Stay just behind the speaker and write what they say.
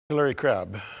Larry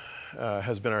Crabb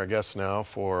has been our guest now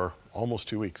for almost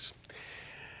 2 weeks.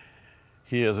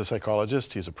 He is a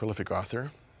psychologist. He's a prolific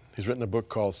author. He's written a book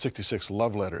called 66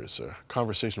 Love Letters, a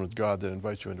conversation with God that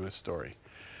invites you into his story.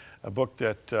 A book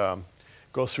that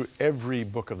goes through every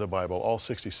book of the Bible, all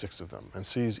 66 of them, and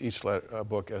sees each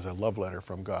book as a love letter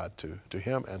from God to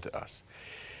him and to us.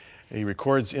 He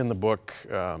records in the book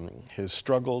his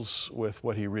struggles with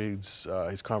what he reads,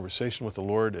 his conversation with the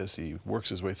Lord as he works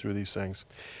his way through these things.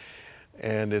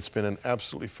 And it's been an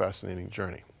absolutely fascinating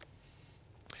journey.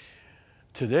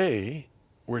 Today,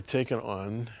 we're taking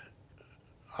on,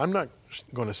 I'm not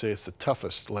going to say it's the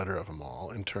toughest letter of them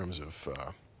all in terms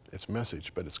of its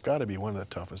message, but it's got to be one of the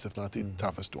toughest, if not the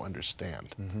toughest to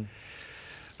understand.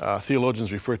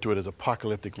 Theologians refer to it as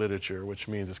apocalyptic literature, which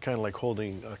means it's kind of like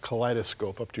holding a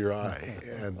kaleidoscope up to your eye,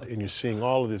 and you're seeing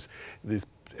all of these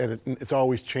and it's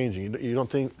always changing. You don't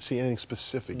see anything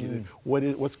specific.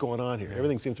 What's going on here?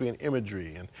 Everything seems to be an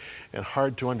imagery and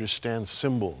hard to understand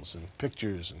symbols and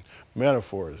pictures and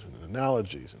metaphors and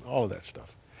analogies and all of that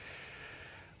stuff.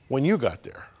 When you got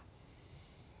there,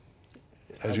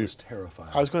 I was terrified.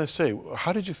 I was going to say,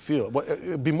 how did you feel? Well,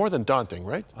 it'd be more than daunting,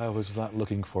 right? I was not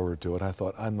looking forward to it. I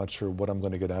thought, I'm not sure what I'm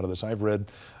going to get out of this. I've read,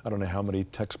 I don't know how many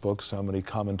textbooks, how many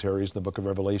commentaries in the book of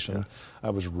Revelation. Yeah.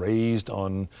 I was raised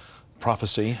on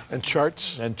prophecy. And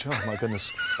charts. And oh my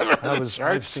goodness.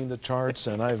 I've seen the charts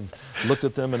and I've looked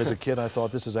at them, and as a kid I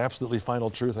thought, this is absolutely final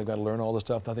truth. I've got to learn all this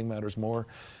stuff. Nothing matters more.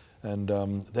 And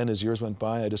then as years went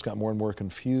by, I just got more and more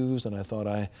confused, and I thought,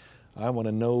 I want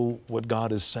to know what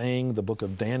God is saying. The book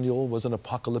of Daniel was an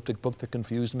apocalyptic book that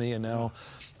confused me, and now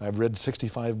I've read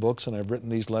 65 books and I've written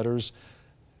these letters.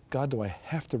 God, do I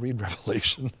have to read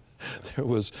Revelation?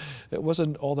 It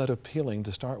wasn't all that appealing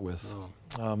to start with.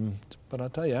 But I'll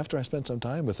tell you, after I spent some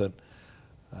time with it,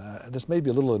 this may be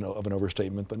a little of an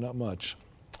overstatement, but not much.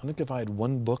 I think if I had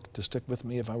one book to stick with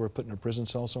me, if I were put in a prison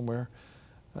cell somewhere,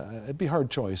 it'd be a hard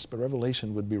choice, but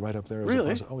Revelation would be right up there.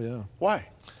 Really? Oh yeah. Why?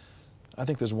 I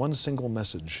think there's one single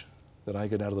message that I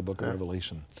get out of the book of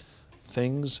Revelation.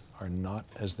 Things are not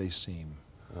as they seem.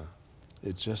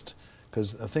 It's just,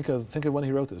 because think of when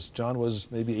he wrote this. John was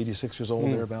maybe 86 years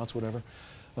old, thereabouts, whatever.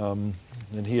 And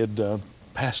he had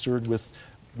pastored with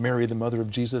Mary, the mother of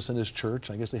Jesus, in his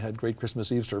church. I guess they had great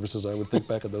Christmas Eve services, I would think,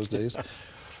 back in those days.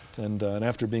 And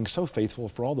after being so faithful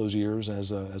for all those years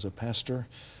as a pastor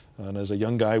and as a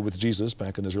young guy with Jesus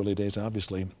back in his early days,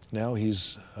 obviously, now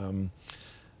he's,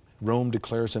 Rome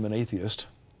declares him an atheist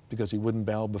because he wouldn't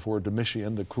bow before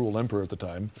Domitian, the cruel emperor at the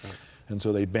time. And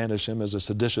so they banish him as a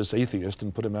seditious atheist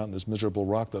and put him out in this miserable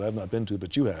rock that I've not been to,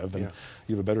 but you have, and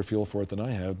you have a better feel for it than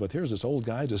I have. But here's this old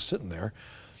guy just sitting there,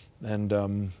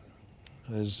 and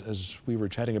as we were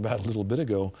chatting about a little bit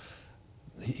ago,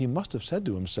 he must have said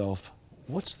to himself,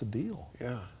 what's the deal?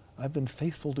 Yeah. I've been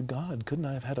faithful to God. Couldn't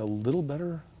I have had a little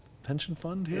better pension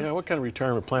fund here? Yeah, what kind of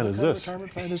retirement plan is this? What kind of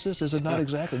retirement plan is this? Is it not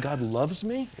exactly God loves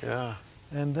me? Yeah.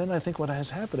 And then I think what is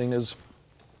happening is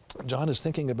John is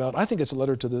thinking about, I think it's a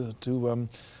letter it's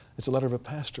a letter of a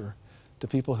pastor to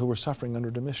people who were suffering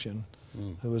under Domitian,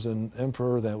 who was an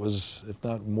emperor that was, if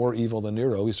not more evil than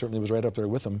Nero. He certainly was right up there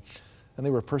with him. And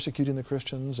they were persecuting the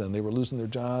Christians, and they were losing their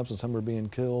jobs, and some were being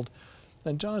killed.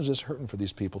 And John's just hurting for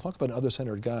these people. Talk about an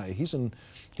other-centered guy. He's in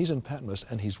Patmos,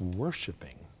 and he's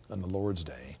worshiping on the Lord's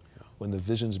Day when the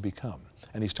visions become.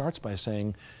 And he starts by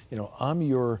saying, you know, I'm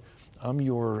your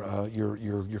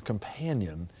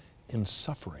companion in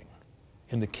suffering,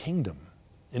 in the kingdom,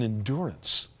 in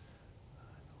endurance.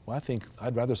 Well, I think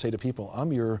I'd rather say to people,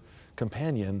 I'm your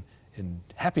companion in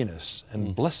happiness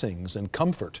and blessings and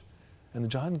comfort. And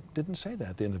John didn't say that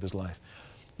at the end of his life.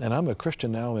 And I'm a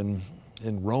Christian now in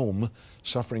Rome,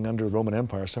 suffering under the Roman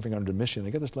Empire, suffering under Domitian. I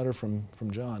get this letter from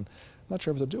John. I'm not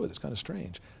sure what to do with it. It's kind of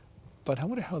strange. But I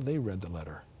wonder how they read the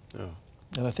letter. Yeah.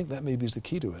 And I think that maybe is the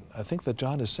key to it. I think that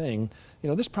John is saying, you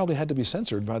know, this probably had to be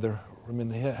censored by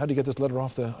how do you get this letter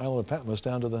off the island of Patmos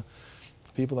down to the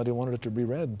people that he wanted it to be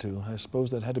read to? I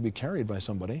suppose that had to be carried by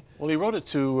somebody. Well, he wrote it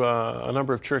to a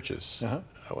number of churches.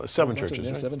 7 churches,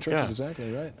 yeah, right? 7 churches,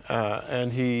 exactly, right.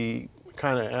 And he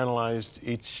kind of analyzed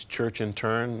each church in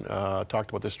turn, talked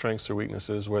about their strengths or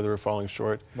weaknesses, where they were falling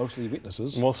short. Mostly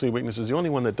weaknesses. Mostly weaknesses. The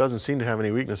only one that doesn't seem to have any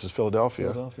weakness is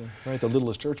Philadelphia. Philadelphia, right, the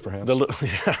littlest church perhaps.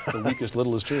 The weakest,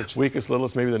 littlest church. Weakest,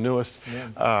 littlest, maybe the newest.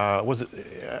 Yeah. Was it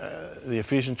the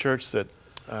Ephesian church that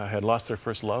had lost their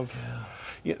first love?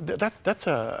 Yeah. That's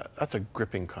a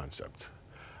gripping concept.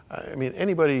 I mean,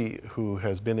 anybody who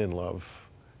has been in love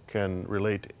can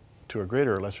relate to a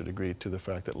greater or lesser degree to the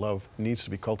fact that love needs to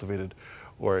be cultivated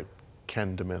or it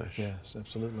can diminish. Yes,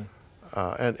 absolutely.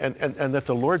 And that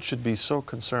the Lord should be so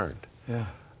concerned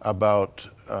about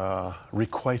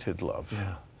requited love.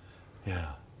 Yeah, yeah.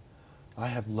 I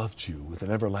have loved you with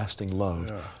an everlasting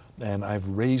love, and I've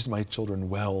raised my children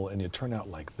well, and you turn out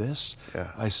like this.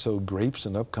 Yeah. I sow grapes,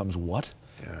 and up comes what?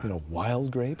 Yeah. You know,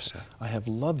 wild grapes. Yeah. I have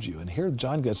loved you. And here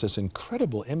John gets this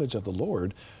incredible image of the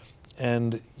Lord,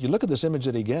 and you look at this image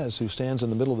that he gets, who stands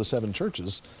in the middle of the 7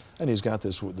 churches, and he's got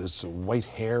this white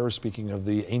hair, speaking of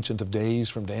the Ancient of Days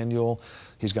from Daniel.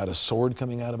 He's got a sword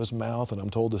coming out of his mouth, and I'm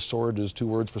told the sword is 2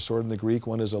 words for sword in the Greek.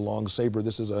 One is a long saber.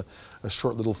 This is a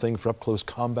short little thing for up-close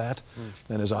combat.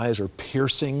 And his eyes are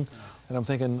piercing. And I'm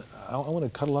thinking, I want to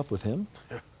cuddle up with him.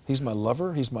 He's my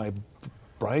lover. He's my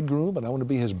bridegroom, and I want to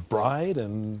be his bride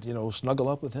and, you know, snuggle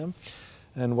up with him.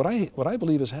 And what I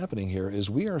believe is happening here is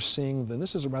we are seeing, and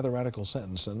this is a rather radical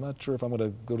sentence, I'm not sure if I'm going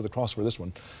to go to the cross for this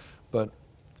one, but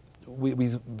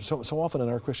so often in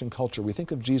our Christian culture, we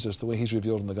think of Jesus the way he's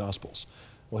revealed in the Gospels.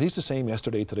 Well, he's the same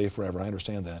yesterday, today, forever, I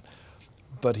understand that.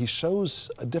 But he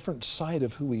shows a different side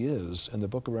of who he is in the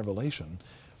book of Revelation,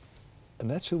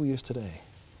 and that's who he is today.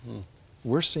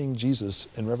 We're seeing Jesus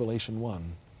in Revelation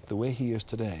 1, the way he is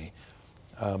today,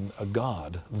 a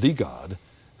God, the God,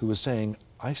 who is saying,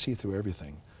 I see through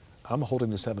everything. I'm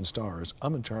holding the 7 stars.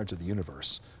 I'm in charge of the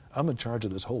universe. I'm in charge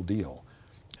of this whole deal.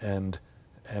 And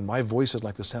my voice is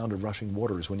like the sound of rushing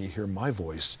waters. When you hear my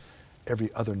voice, every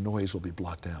other noise will be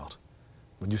blocked out.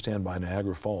 When you stand by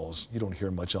Niagara Falls, you don't hear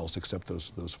much else except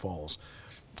those falls.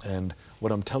 And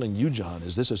what I'm telling you, John,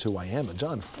 is this is who I am. And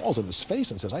John falls on his face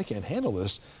and says, I can't handle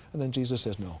this. And then Jesus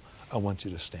says, no, I want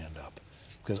you to stand up,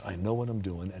 because I know what I'm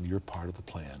doing and you're part of the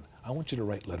plan. I want you to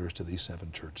write letters to these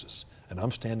 7 churches, and I'm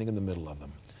standing in the middle of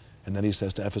them. And then he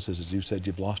says to Ephesus, as you said,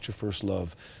 you've lost your first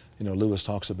love. You know, Lewis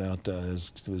talks about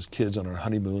his kids on our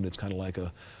honeymoon. It's kind of like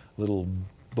a little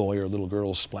boy or little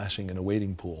girl splashing in a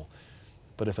wading pool.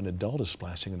 But if an adult is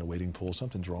splashing in a wading pool,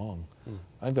 something's wrong.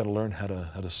 I've got to learn how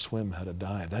to swim, how to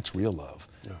dive. That's real love.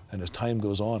 Yeah. And as time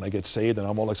goes on, I get saved and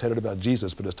I'm all excited about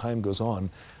Jesus, but as time goes on,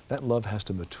 that love has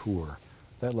to mature.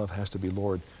 That love has to be,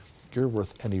 Lord, you're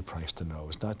worth any price to know.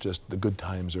 It's not just the good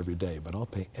times every day, but I'll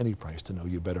pay any price to know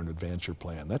you better and advance your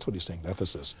plan. That's what he's saying to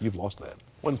Ephesus. You've lost that.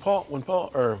 When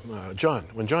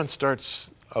John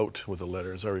starts out with the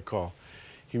letter, as I recall,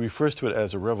 he refers to it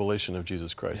as a revelation of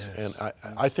Jesus Christ. Yes. And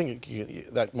I think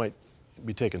that might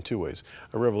be taken 2 ways.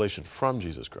 A revelation from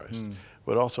Jesus Christ,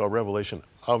 but also a revelation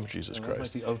of Jesus Christ.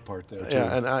 That's like the of part there, too.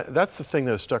 Yeah, and that's the thing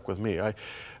that has stuck with me.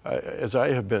 As I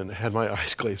have had my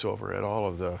eyes glaze over at all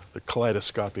of the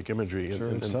kaleidoscopic imagery.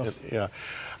 Sure,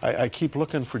 I keep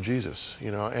looking for Jesus,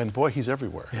 you know, and boy, he's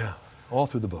everywhere. Yeah, all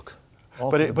through the book.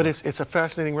 But it's a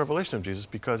fascinating revelation of Jesus,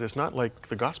 because it's not like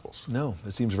the Gospels. No,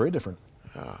 it seems very different.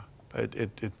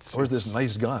 Or this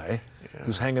nice guy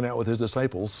who's hanging out with his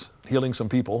disciples, healing some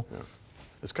people. Yeah.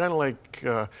 It's kind of like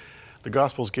the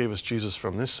Gospels gave us Jesus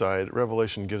from this side.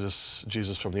 Revelation gives us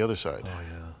Jesus from the other side. Oh,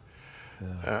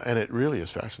 yeah. And it really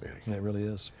is fascinating. Yeah, it really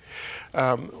is.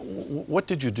 What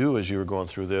did you do as you were going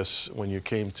through this when you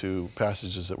came to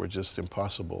passages that were just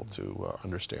impossible to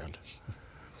understand?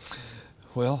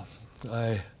 Well,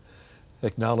 I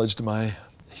acknowledged my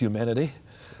humanity.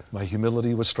 My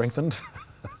humility was strengthened.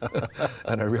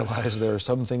 And I realized there are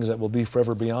some things that will be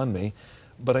forever beyond me.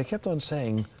 But I kept on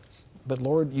saying, but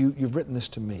Lord, you've written this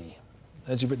to me.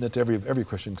 As you've written it to every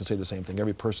Christian can say the same thing.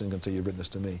 Every person can say you've written this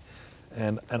to me.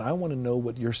 And I want to know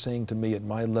what you're saying to me at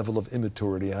my level of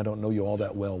immaturity. I don't know you all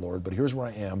that well, Lord, but here's where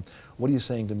I am. What are you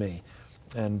saying to me?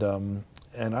 And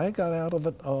I got out of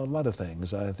it a lot of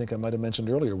things. I think I might have mentioned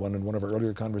earlier in one of our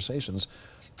earlier conversations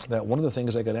that one of the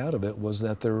things I got out of it was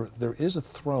that there is a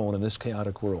throne in this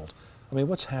chaotic world. I mean,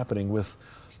 what's happening with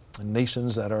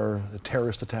nations that are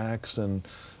terrorist attacks and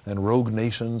rogue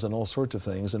nations and all sorts of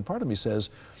things? And part of me says,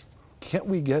 can't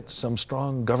we get some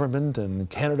strong government in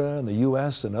Canada and the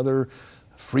U.S. and other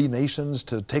free nations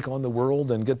to take on the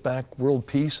world and get back world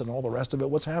peace and all the rest of it?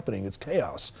 What's happening? It's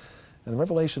chaos. And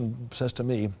Revelation says to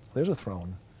me, there's a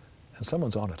throne, and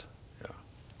someone's on it.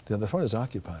 Yeah. The throne is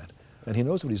occupied, and he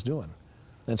knows what he's doing.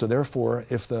 And so therefore,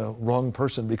 if the wrong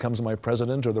person becomes my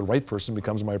president or the right person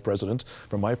becomes my president,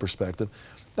 from my perspective,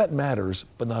 that matters,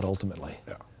 but not ultimately.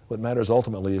 Yeah. What matters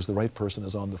ultimately is the right person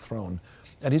is on the throne,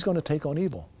 and he's going to take on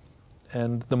evil.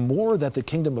 And the more that the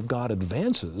kingdom of God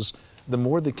advances, the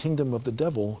more the kingdom of the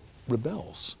devil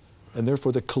rebels. And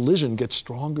therefore the collision gets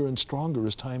stronger and stronger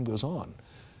as time goes on.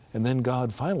 And then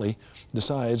God finally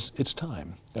decides it's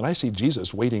time. And I see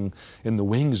Jesus waiting in the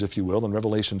wings, if you will, in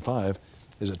Revelation 5.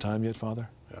 Is it time yet, Father?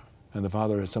 Yeah. And the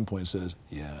Father at some point says,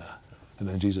 yeah. And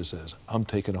then Jesus says, I'm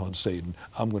taking on Satan.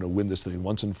 I'm going to win this thing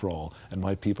once and for all, and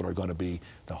my people are going to be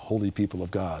the holy people of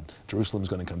God. Jerusalem's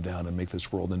going to come down and make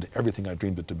this world into everything I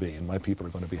dreamed it to be, and my people are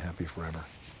going to be happy forever.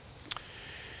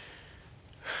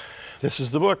 This is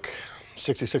the book,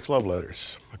 66 Love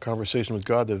Letters, a conversation with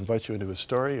God that invites you into his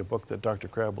story, a book that Dr.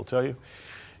 Crabb will tell you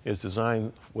is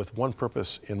designed with one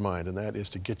purpose in mind, and that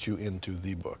is to get you into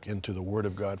the book, into the Word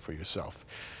of God for yourself.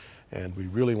 And we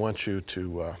really want you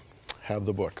to have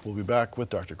the book. We'll be back with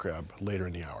Dr. Crabb later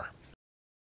in the hour.